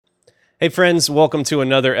Hey friends, welcome to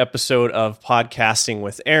another episode of Podcasting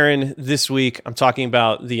with Aaron. This week, I'm talking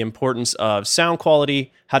about the importance of sound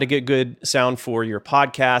quality, how to get good sound for your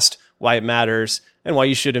podcast, why it matters, and why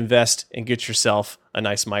you should invest and get yourself a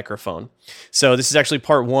nice microphone. So this is actually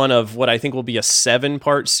part one of what I think will be a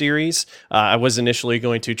 7-part series. I was initially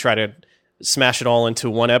going to try to smash it all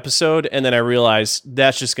into one episode, and then I realized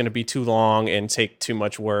that's just going to be too long and take too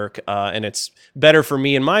much work, and it's better for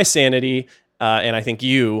me and my sanity and I think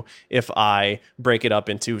you, if I break it up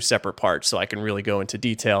into separate parts so I can really go into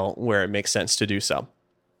detail where it makes sense to do so.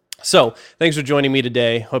 So thanks for joining me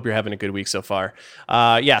today. Hope you're having a good week so far.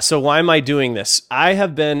 So why am I doing this? I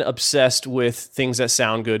have been obsessed with things that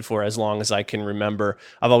sound good for as long as I can remember.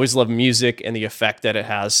 I've always loved music and the effect that it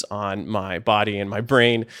has on my body and my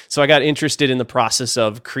brain. So I got interested in the process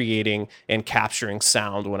of creating and capturing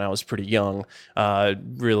sound when I was pretty young.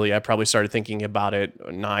 Really, I probably started thinking about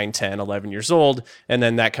it 9, 10, 11 years old. And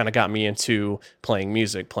then that kind of got me into playing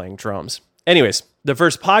music, playing drums. Anyways, the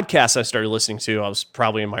first podcast I started listening to, I was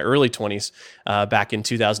probably in my early 20s, back in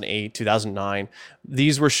 2008, 2009.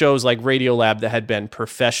 These were shows like Radiolab that had been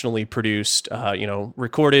professionally produced,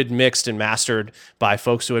 recorded, mixed, and mastered by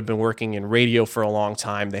folks who had been working in radio for a long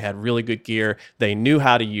time. They had really good gear. They knew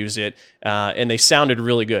how to use it, and they sounded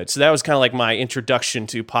really good. So that was kind of like my introduction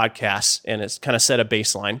to podcasts, and it's kind of set a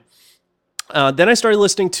baseline. Then I started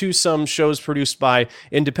listening to some shows produced by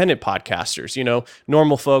independent podcasters,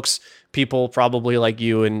 normal folks, people probably like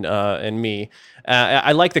you and me.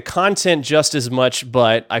 I like the content just as much,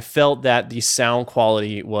 but I felt that the sound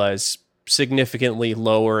quality was significantly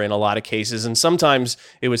lower in a lot of cases. And sometimes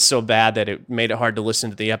it was so bad that it made it hard to listen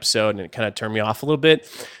to the episode and it kind of turned me off a little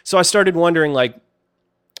bit. So I started wondering,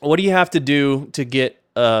 what do you have to do to get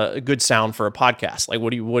a good sound for a podcast? Like,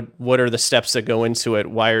 what are the steps that go into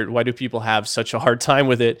it? Why do people have such a hard time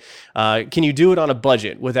with it? Can you do it on a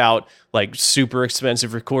budget without like super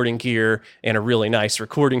expensive recording gear and a really nice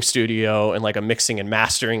recording studio and like a mixing and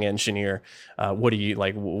mastering engineer?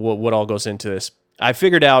 What all goes into this? I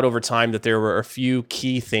figured out over time that there were a few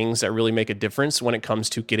key things that really make a difference when it comes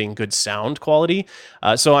to getting good sound quality.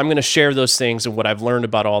 So I'm going to share those things and what I've learned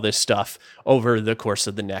about all this stuff over the course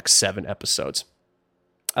of the next 7 episodes.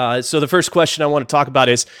 So the first question I want to talk about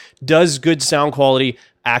is, does good sound quality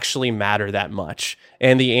actually matter that much?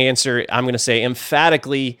 And the answer, I'm going to say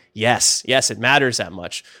emphatically, yes, it matters that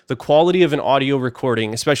much. The quality of an audio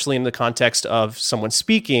recording, especially in the context of someone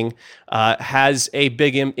speaking, has a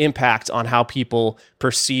big impact on how people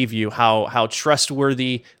perceive you, how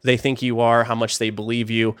trustworthy they think you are, how much they believe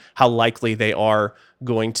you, how likely they are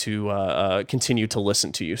going to continue to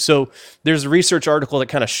listen to you. So there's a research article that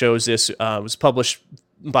kind of shows this. It was published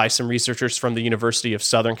by some researchers from the University of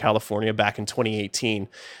Southern California back in 2018.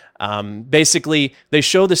 Basically, they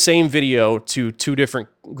show the same video to 2 different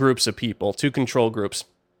groups of people, 2 control groups.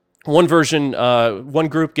 One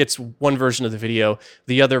group gets one version of the video.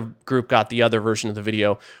 The other group got the other version of the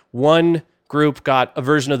video. One group got a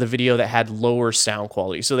version of the video that had lower sound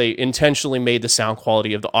quality. So they intentionally made the sound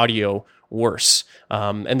quality of the audio worse.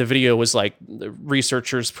 And the video was like the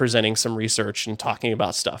researchers presenting some research and talking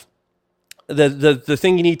about stuff. The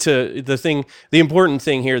important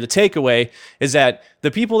thing here, the takeaway is that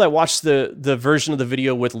the people that watched the version of the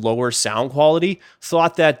video with lower sound quality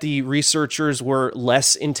thought that the researchers were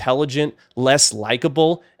less intelligent, less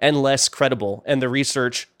likable, and less credible, and the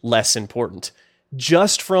research less important.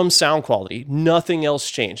 Just from sound quality, nothing else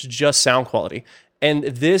changed, just sound quality. And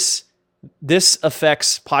this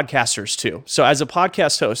affects podcasters too. So as a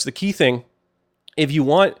podcast host, the key thing, if you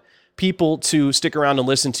want people to stick around and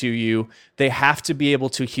listen to you, they have to be able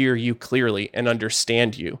to hear you clearly and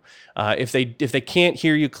understand you. If they can't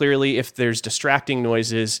hear you clearly, if there's distracting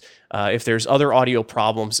noises, if there's other audio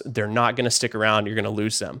problems, they're not going to stick around. You're going to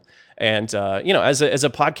lose them. And as a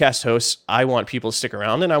podcast host, I want people to stick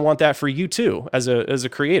around, and I want that for you too, as a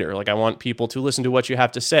creator. Like, I want people to listen to what you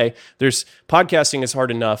have to say. Podcasting is hard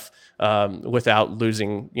enough without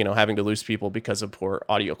having to lose people because of poor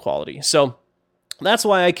audio quality. So that's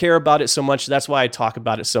why I care about it so much. That's why I talk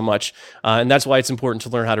about it so much. And that's why it's important to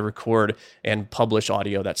learn how to record and publish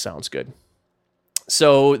audio that sounds good.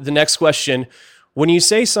 So the next question, when you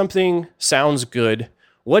say something sounds good,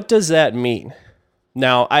 what does that mean?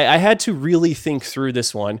 Now, I had to really think through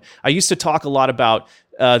this one. I used to talk a lot about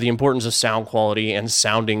the importance of sound quality and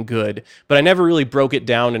sounding good, but I never really broke it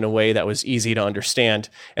down in a way that was easy to understand.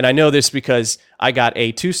 And I know this because I got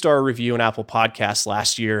a 2-star review in Apple Podcasts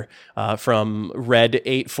last year from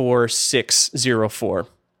Red84604.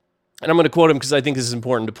 And I'm going to quote him because I think this is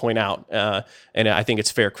important to point out, and I think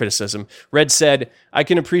it's fair criticism. Red said, "I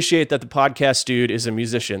can appreciate that the podcast dude is a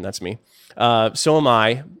musician," that's me. "So am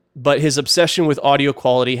I. but his obsession with audio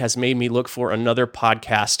quality has made me look for another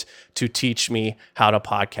podcast to teach me how to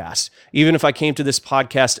podcast. Even if I came to this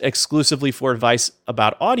podcast exclusively for advice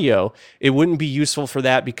about audio, it wouldn't be useful for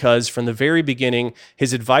that because from the very beginning,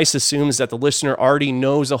 his advice assumes that the listener already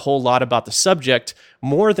knows a whole lot about the subject,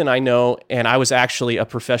 more than I know, and I was actually a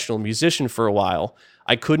professional musician for a while.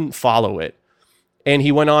 I couldn't follow it. And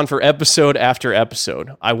he went on for episode after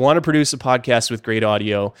episode. I want to produce a podcast with great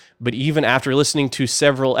audio, but even after listening to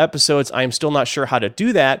several episodes, I am still not sure how to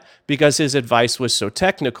do that because his advice was so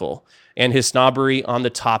technical and his snobbery on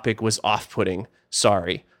the topic was off-putting.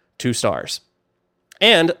 Sorry, 2 stars.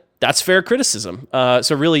 And that's fair criticism.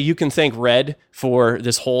 So really, you can thank Red for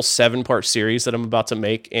this whole 7-part series that I'm about to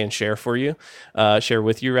make and share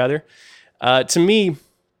with you rather. To me,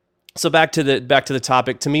 so back to the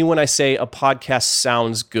topic. To me, when I say a podcast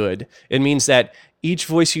sounds good, it means that each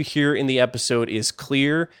voice you hear in the episode is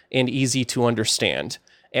clear and easy to understand,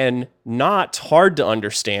 and not hard to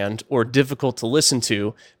understand or difficult to listen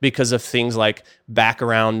to because of things like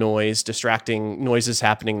background noise, distracting noises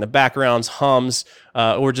happening in the backgrounds, hums,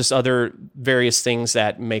 or just other various things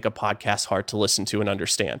that make a podcast hard to listen to and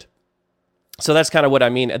understand. So that's kind of what I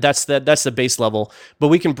mean. That's the base level, but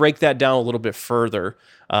we can break that down a little bit further.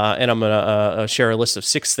 And I'm going to share a list of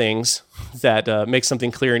 6 things that make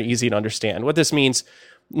something clear and easy to understand. What this means,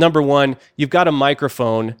 number 1, you've got a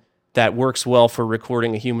microphone that works well for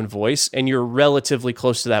recording a human voice, and you're relatively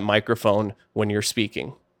close to that microphone when you're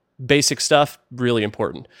speaking. Basic stuff, really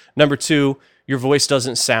important. Number 2, your voice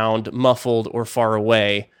doesn't sound muffled or far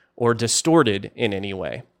away or distorted in any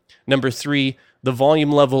way. Number 3, the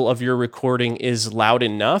volume level of your recording is loud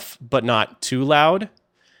enough, but not too loud.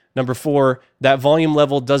 Number 4, that volume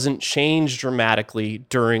level doesn't change dramatically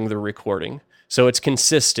during the recording. So it's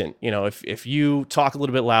consistent. You know, if you talk a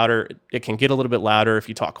little bit louder, it can get a little bit louder. If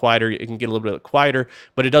you talk quieter, it can get a little bit quieter,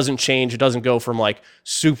 but it doesn't change. It doesn't go from like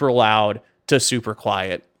super loud to super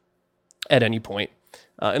quiet at any point,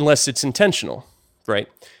 unless it's intentional, right?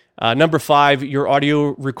 Number 5, your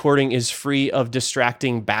audio recording is free of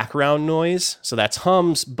distracting background noise. So that's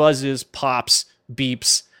hums, buzzes, pops,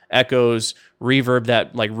 beeps, echoes, reverb,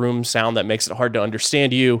 that like room sound that makes it hard to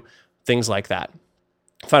understand you, things like that.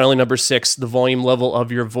 Finally, number 6, the volume level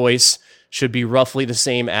of your voice should be roughly the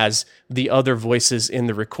same as the other voices in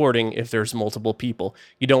the recording if there's multiple people.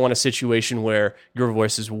 You don't want a situation where your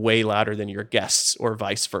voice is way louder than your guests or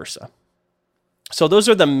vice versa. So those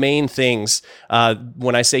are the main things.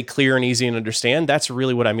 When I say clear and easy to understand, that's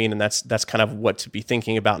really what I mean, and that's kind of what to be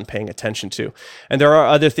thinking about and paying attention to. And there are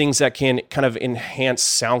other things that can kind of enhance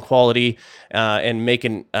sound quality and make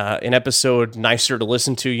an episode nicer to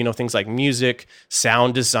listen to. You know, things like music,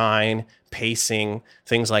 sound design, pacing,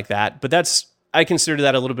 things like that. But I consider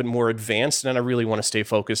that a little bit more advanced, and I really want to stay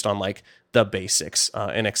focused on like the basics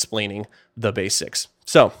and explaining the basics.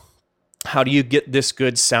 So, how do you get this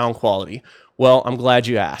good sound quality? Well, I'm glad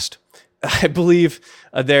you asked. I believe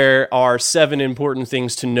there are 7 important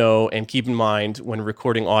things to know and keep in mind when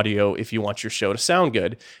recording audio if you want your show to sound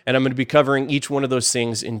good. And I'm going to be covering each one of those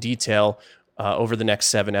things in detail over the next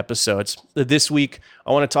 7 episodes. This week,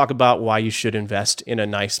 I want to talk about why you should invest in a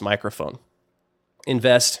nice microphone.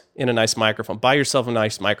 Invest in a nice microphone. Buy yourself a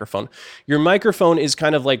nice microphone. Your microphone is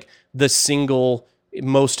kind of like the single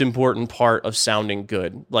most important part of sounding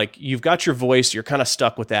good. Like, you've got your voice, you're kind of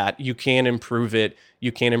stuck with that. You can improve it.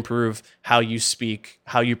 You can improve how you speak,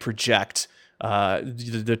 how you project,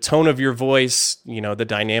 the tone of your voice, you know, the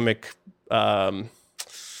dynamic, I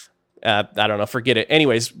don't know, forget it.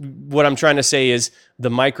 Anyways, what I'm trying to say is the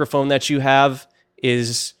microphone that you have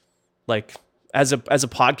is like, as a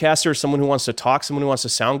podcaster, someone who wants to talk, someone who wants to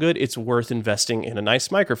sound good, it's worth investing in a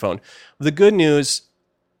nice microphone. The good news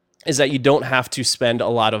is that you don't have to spend a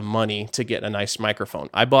lot of money to get a nice microphone.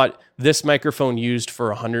 I bought this microphone used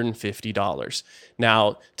for $150.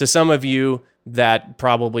 Now, to some of you, that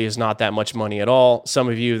probably is not that much money at all. Some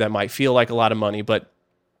of you, that might feel like a lot of money, but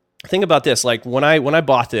think about this. Like, when I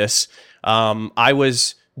bought this, I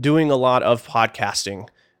was doing a lot of podcasting.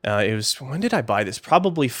 When did I buy this?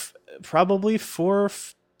 Probably 3, 4,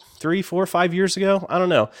 5 years ago. I don't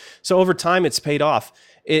know. So over time, it's paid off.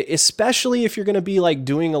 Especially if you're going to be like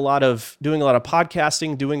doing a lot of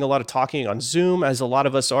podcasting, doing a lot of talking on Zoom, as a lot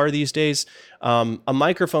of us are these days. A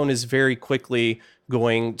microphone is very quickly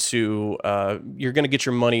going to, you're going to get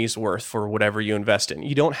your money's worth for whatever you invest in.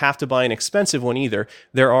 You don't have to buy an expensive one either.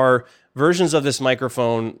 There are versions of this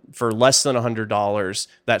microphone for less than $100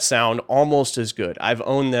 that sound almost as good. I've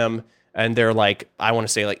owned them, and they're like, I want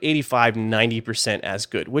to say like 85, 90% as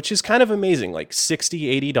good, which is kind of amazing. Like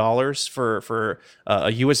 $60, $80 for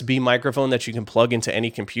a USB microphone that you can plug into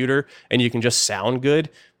any computer and you can just sound good.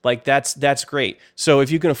 Like that's great. So if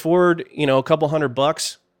you can afford, a couple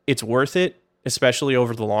 $100, it's worth it, especially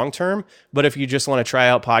over the long term. But if you just want to try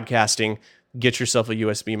out podcasting, get yourself a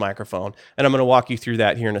USB microphone. And I'm going to walk you through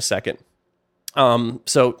that here in a second. A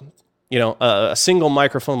single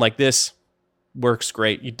microphone like this works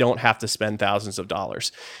great. You don't have to spend thousands of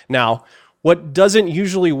dollars. Now, what doesn't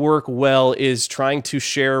usually work well is trying to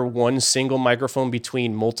share one single microphone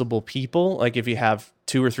between multiple people. Like if you have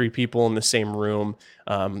 2 or 3 people in the same room,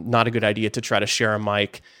 not a good idea to try to share a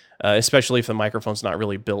mic, especially if the microphone's not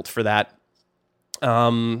really built for that.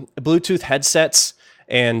 Bluetooth headsets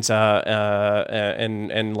and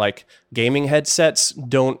like gaming headsets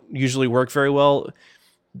don't usually work very well.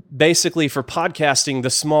 Basically, for podcasting, the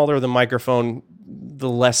smaller the microphone, the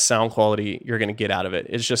less sound quality you're going to get out of it.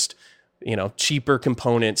 It's just, cheaper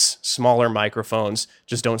components, smaller microphones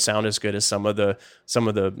just don't sound as good as some of the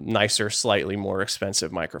nicer, slightly more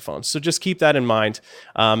expensive microphones. So just keep that in mind.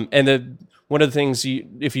 One of the things,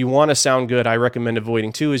 if you want to sound good, I recommend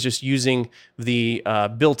avoiding too, is just using the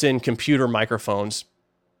built-in computer microphones.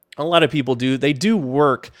 A lot of people do. They do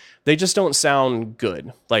work. They just don't sound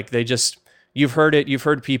good. Like you've heard it. You've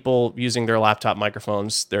heard people using their laptop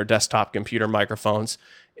microphones, their desktop computer microphones.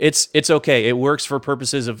 It's okay. It works for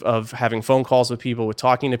purposes of having phone calls with people, with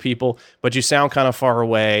talking to people, but you sound kind of far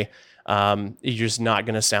away. You're just not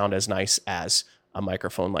going to sound as nice as a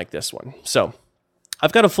microphone like this one. So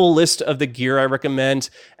I've got a full list of the gear I recommend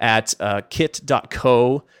at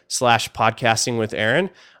kit.co/podcasting with Aaron.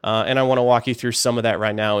 And I want to walk you through some of that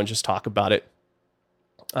right now and just talk about it.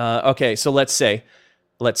 Okay, so let's see.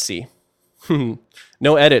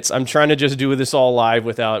 No edits. I'm trying to just do this all live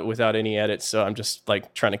without any edits. So I'm just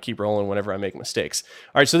like trying to keep rolling whenever I make mistakes.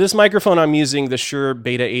 All right. So this microphone I'm using, the Shure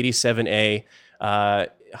Beta 87A,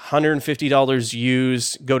 $150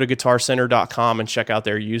 used. Go to guitarcenter.com and check out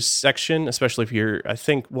their used section, especially if you're,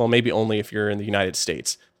 maybe only if you're in the United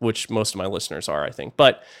States, which most of my listeners are, I think.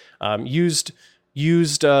 But used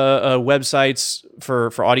websites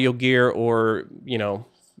for audio gear or,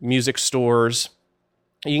 music stores.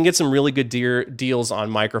 You can get some really good deals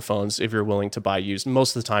on microphones if you're willing to buy used.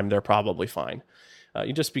 Most of the time, they're probably fine.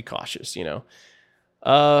 You just be cautious,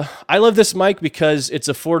 I love this mic because it's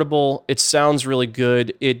affordable. It sounds really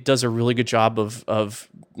good. It does a really good job of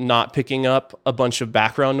not picking up a bunch of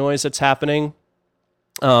background noise that's happening.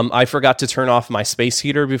 I forgot to turn off my space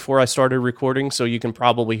heater before I started recording, so you can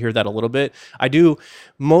probably hear that a little bit. I do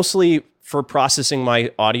mostly for processing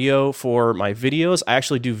my audio for my videos. I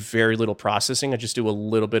actually do very little processing. I just do a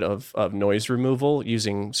little bit of noise removal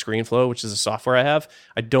using ScreenFlow, which is a software I have.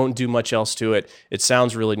 I don't do much else to it. It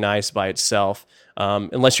sounds really nice by itself.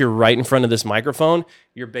 Unless you're right in front of this microphone,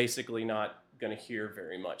 you're basically not going to hear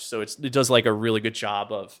very much. So it does like a really good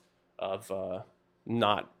job of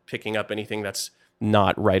not picking up anything that's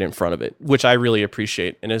not right in front of it, which I really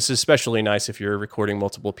appreciate. And it's especially nice if you're recording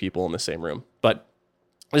multiple people in the same room. But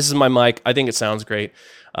this is my mic. I think it sounds great.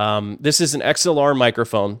 This is an XLR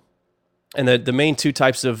microphone. And the main 2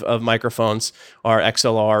 types of microphones are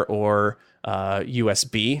XLR or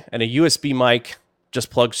USB. And a USB mic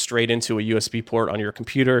just plugs straight into a USB port on your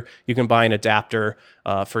computer. You can buy an adapter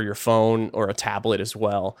for your phone or a tablet as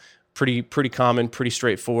well. Pretty common, pretty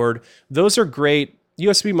straightforward. Those are great.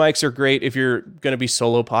 USB mics are great if you're going to be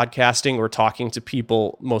solo podcasting or talking to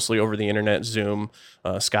people mostly over the internet, Zoom,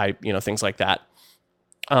 Skype, things like that.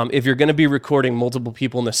 If you're going to be recording multiple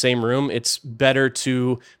people in the same room, it's better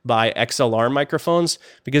to buy XLR microphones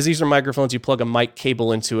because these are microphones you plug a mic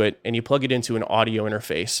cable into it and you plug it into an audio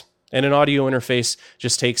interface. And an audio interface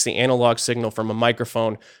just takes the analog signal from a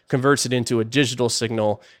microphone, converts it into a digital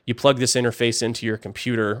signal. You plug this interface into your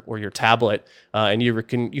computer or your tablet, and you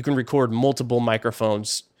can record multiple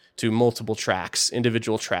microphones to multiple tracks,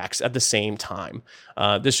 individual tracks at the same time.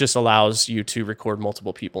 This just allows you to record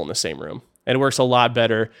multiple people in the same room. And it works a lot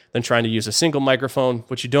better than trying to use a single microphone.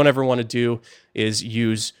 What you don't ever want to do is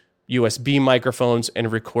use USB microphones and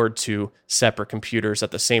record to separate computers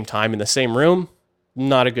at the same time in the same room.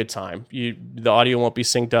 Not a good time. The audio won't be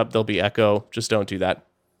synced up. There'll be echo. Just don't do that.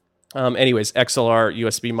 Anyways, XLR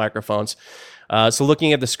USB microphones. So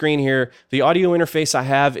looking at the screen here, the audio interface I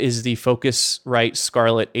have is the Focusrite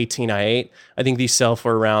Scarlett 18i8. I think these sell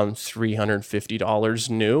for around $350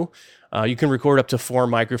 new. You can record up to 4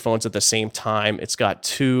 microphones at the same time. It's got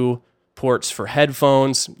 2 ports for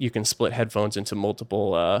headphones. You can split headphones into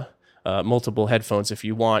multiple headphones if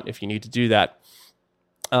you need to do that.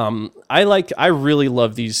 I really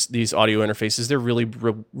love these audio interfaces. They're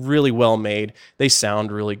really well made. They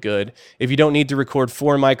sound really good. If you don't need to record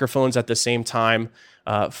 4 microphones at the same time,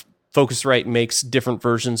 Focusrite makes different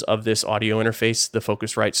versions of this audio interface. The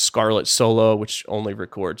Focusrite Scarlett Solo, which only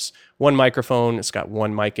records one microphone, it's got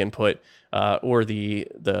one mic input, or the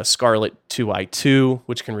Scarlett 2i2,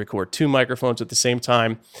 which can record two microphones at the same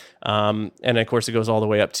time. And of course, it goes all the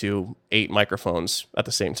way up to 8 microphones at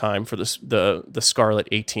the same time for the Scarlett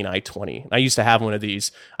 18i20. I used to have one of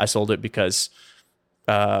these. I sold it because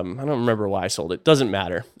I don't remember why I sold it. Doesn't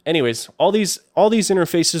matter. Anyways, all these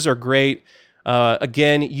interfaces are great.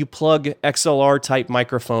 Again, you plug XLR type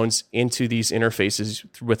microphones into these interfaces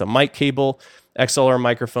with a mic cable. XLR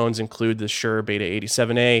microphones include the Shure Beta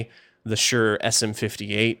 87A, the Shure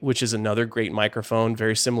SM58, which is another great microphone,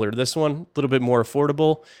 very similar to this one, a little bit more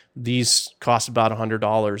affordable. These cost about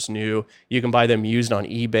 $100 new. You can buy them used on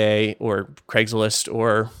eBay or Craigslist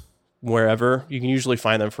or wherever. You can usually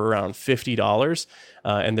find them for around $50,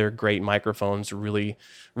 and they're great microphones, really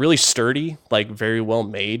sturdy, like very well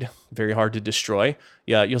made, very hard to destroy.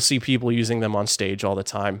 Yeah, you'll see people using them on stage all the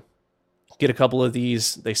time. Get a couple of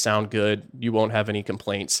these, they sound good. You won't have any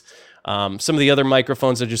complaints. Some of the other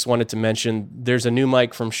microphones I just wanted to mention, there's a new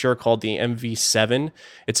mic from Shure called the MV7.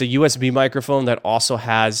 It's a USB microphone that also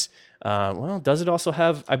has, does it also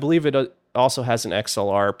have, I believe it also has an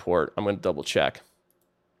XLR port. I'm going to double check.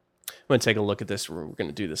 I'm going to take a look at this. We're going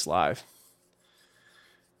to do this live.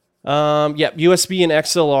 USB and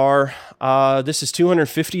XLR. This is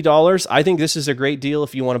 $250. I think this is a great deal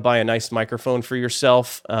if you want to buy a nice microphone for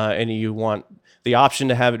yourself, and you want the option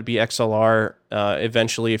to have it be XLR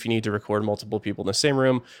eventually if you need to record multiple people in the same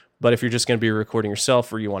room. But if you're just going to be recording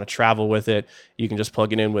yourself or you want to travel with it, you can just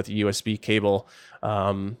plug it in with a USB cable.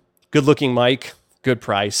 Good looking mic, good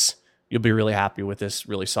price. You'll be really happy with this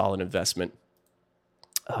really solid investment.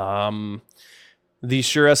 The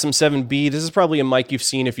Shure SM7B, this is probably a mic you've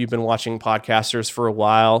seen if you've been watching podcasters for a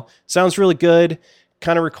while. Sounds really good.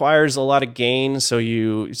 Kind of requires a lot of gain, so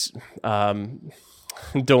you don't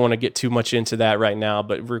want to get too much into that right now,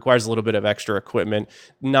 but it requires a little bit of extra equipment.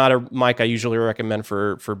 Not a mic I usually recommend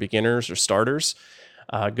for beginners or starters.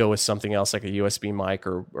 Go with something else like a USB mic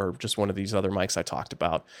or just one of these other mics I talked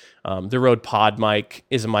about. The Rode Pod mic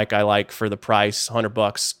is a mic I like for the price,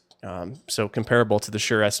 $100. So comparable to the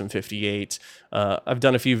Shure SM58. I've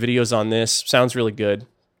done a few videos on this. Sounds really good.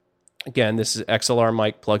 Again, this is XLR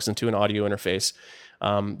mic, plugs into an audio interface.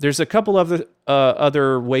 There's a couple of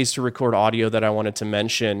other ways to record audio that I wanted to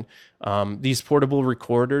mention. These portable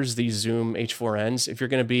recorders, these Zoom H4Ns, if you're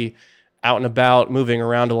going to be out and about, moving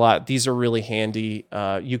around a lot, these are really handy.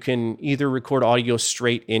 You can either record audio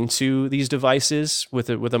straight into these devices with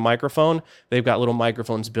a microphone. They've got little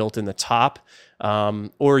microphones built in the top.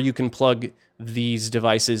 Or you can plug these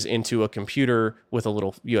devices into a computer with a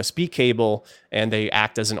little USB cable, and they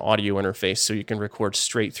act as an audio interface, so you can record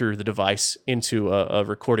straight through the device into a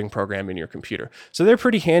recording program in your computer. So they're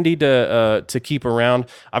pretty handy to keep around.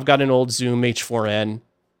 I've got an old Zoom H4N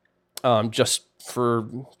just for,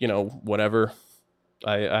 whatever.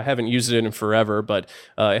 I haven't used it in forever, but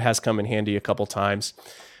it has come in handy a couple times.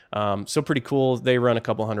 So pretty cool. They run a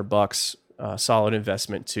couple $100. Solid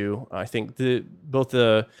investment too. I think both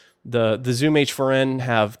the Zoom H4N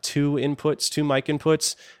have two mic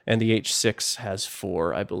inputs, and the H6 has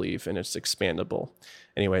 4, I believe, and it's expandable.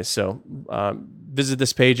 Anyway, so visit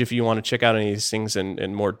this page if you want to check out any of these things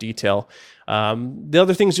in more detail. The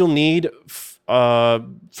other things you'll need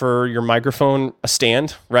for your microphone, a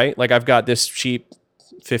stand, right? Like I've got this cheap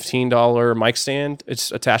 $15 mic stand.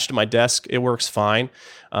 It's attached to my desk. It works fine.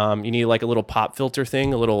 You need like a little pop filter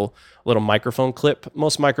thing, a little microphone clip.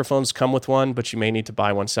 Most microphones come with one, but you may need to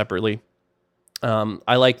buy one separately.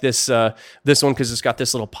 I like this one because it's got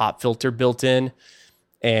this little pop filter built in,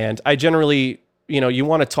 and I generally, you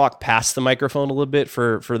want to talk past the microphone a little bit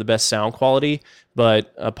for the best sound quality,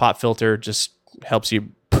 but a pop filter just helps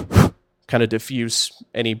you kind of diffuse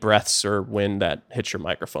any breaths or wind that hits your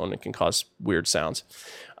microphone. It can cause weird sounds.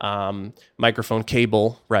 Microphone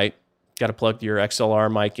cable, right? Got to plug your XLR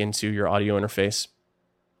mic into your audio interface.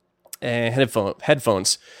 And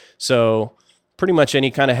headphones. So pretty much any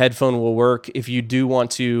kind of headphone will work. If you do want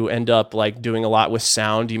to end up like doing a lot with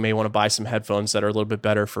sound, you may want to buy some headphones that are a little bit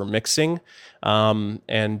better for mixing.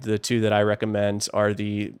 And the two that I recommend are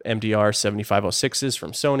the MDR 7506s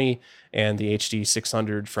from Sony and the HD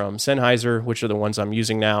 600 from Sennheiser, which are the ones I'm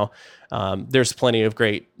using now. There's plenty of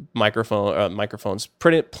great microphones,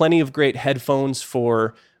 plenty of great headphones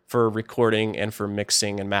for recording and for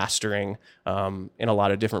mixing and mastering in a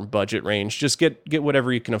lot of different budget range. Just get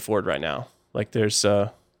whatever you can afford right now. Like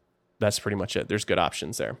that's pretty much it. There's good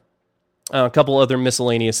options there. A couple other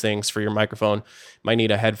miscellaneous things for your microphone. Might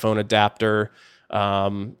need a headphone adapter,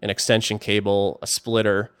 an extension cable, a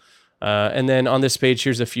splitter, And then on this page,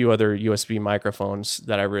 here's a few other USB microphones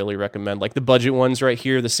that I really recommend. Like the budget ones right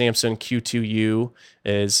here, the Samson Q2U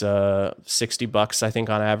is $60, I think,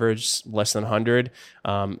 on average, less than 100.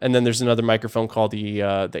 And then there's another microphone called the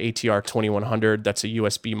ATR 2100. That's a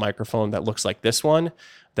USB microphone that looks like this one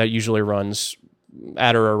that usually runs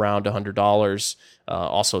at or around $100.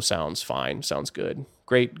 Also sounds fine, sounds good.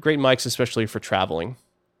 Great mics, especially for traveling.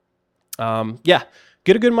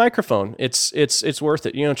 Get a good microphone. It's worth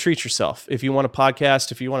it. Treat yourself. If you want a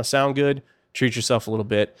podcast, if you want to sound good, treat yourself a little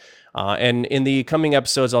bit. And in the coming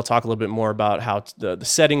episodes, I'll talk a little bit more about how the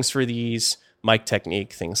settings for these, mic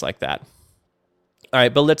technique, things like that. All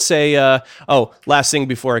right, but let's say, last thing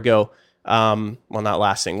before I go. Not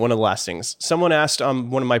last thing, one of the last things. Someone asked on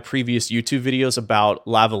one of my previous YouTube videos about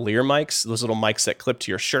lavalier mics, those little mics that clip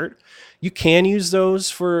to your shirt. You can use those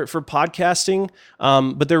for podcasting,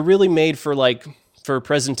 but they're really made for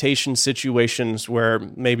presentation situations where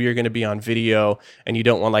maybe you're going to be on video and you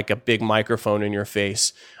don't want like a big microphone in your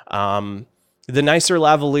face. The nicer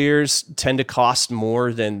lavaliers tend to cost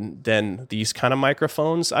more than these kind of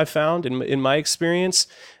microphones I've found in my experience.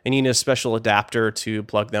 And you need a special adapter to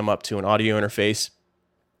plug them up to an audio interface.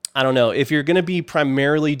 I don't know, if you're going to be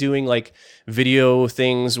primarily doing like video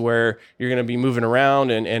things where you're going to be moving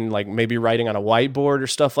around and like maybe writing on a whiteboard or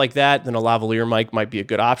stuff like that, then a lavalier mic might be a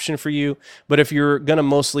good option for you. But if you're going to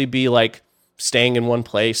mostly be like staying in one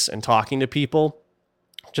place and talking to people,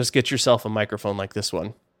 just get yourself a microphone like this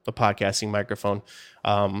one, a podcasting microphone.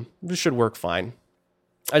 This should work fine.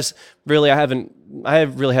 I really haven't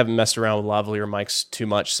messed around with lavalier mics too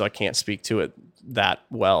much, so I can't speak to it that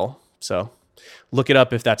well. So look it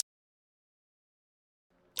up if that's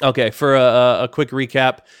okay. For a quick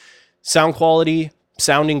recap, sound quality,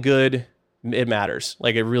 sounding good, it matters.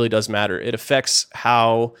 Like it really does matter. It affects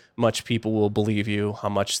how much people will believe you, how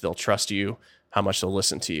much they'll trust you, how much they'll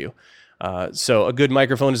listen to you. So a good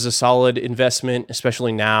microphone is a solid investment,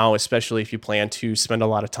 especially now, especially if you plan to spend a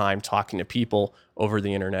lot of time talking to people over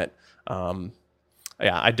the internet.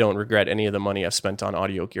 I don't regret any of the money I've spent on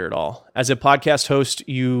audio gear at all. As a podcast host,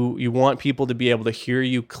 you want people to be able to hear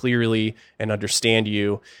you clearly and understand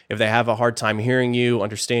you. If they have a hard time hearing you,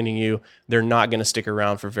 understanding you, they're not going to stick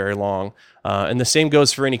around for very long. And the same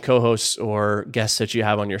goes for any co-hosts or guests that you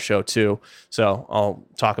have on your show too. So I'll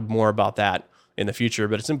talk more about that in the future,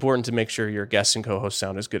 but it's important to make sure your guests and co-hosts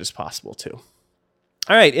sound as good as possible too.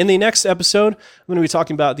 All right, in the next episode, I'm going to be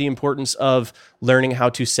talking about the importance of learning how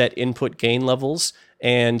to set input gain levels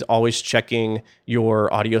and always checking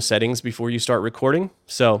your audio settings before you start recording.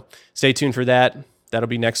 So stay tuned for that. That'll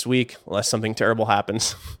be next week, unless something terrible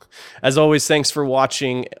happens. As always, thanks for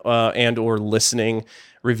watching and or listening.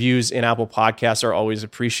 Reviews in Apple Podcasts are always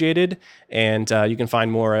appreciated, and you can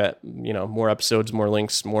find more episodes, more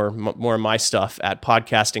links, more of my stuff at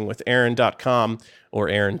podcastingwithaaron.com or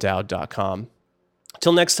aarondowd.com.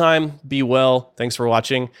 Till next time, be well. Thanks for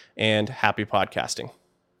watching, and happy podcasting.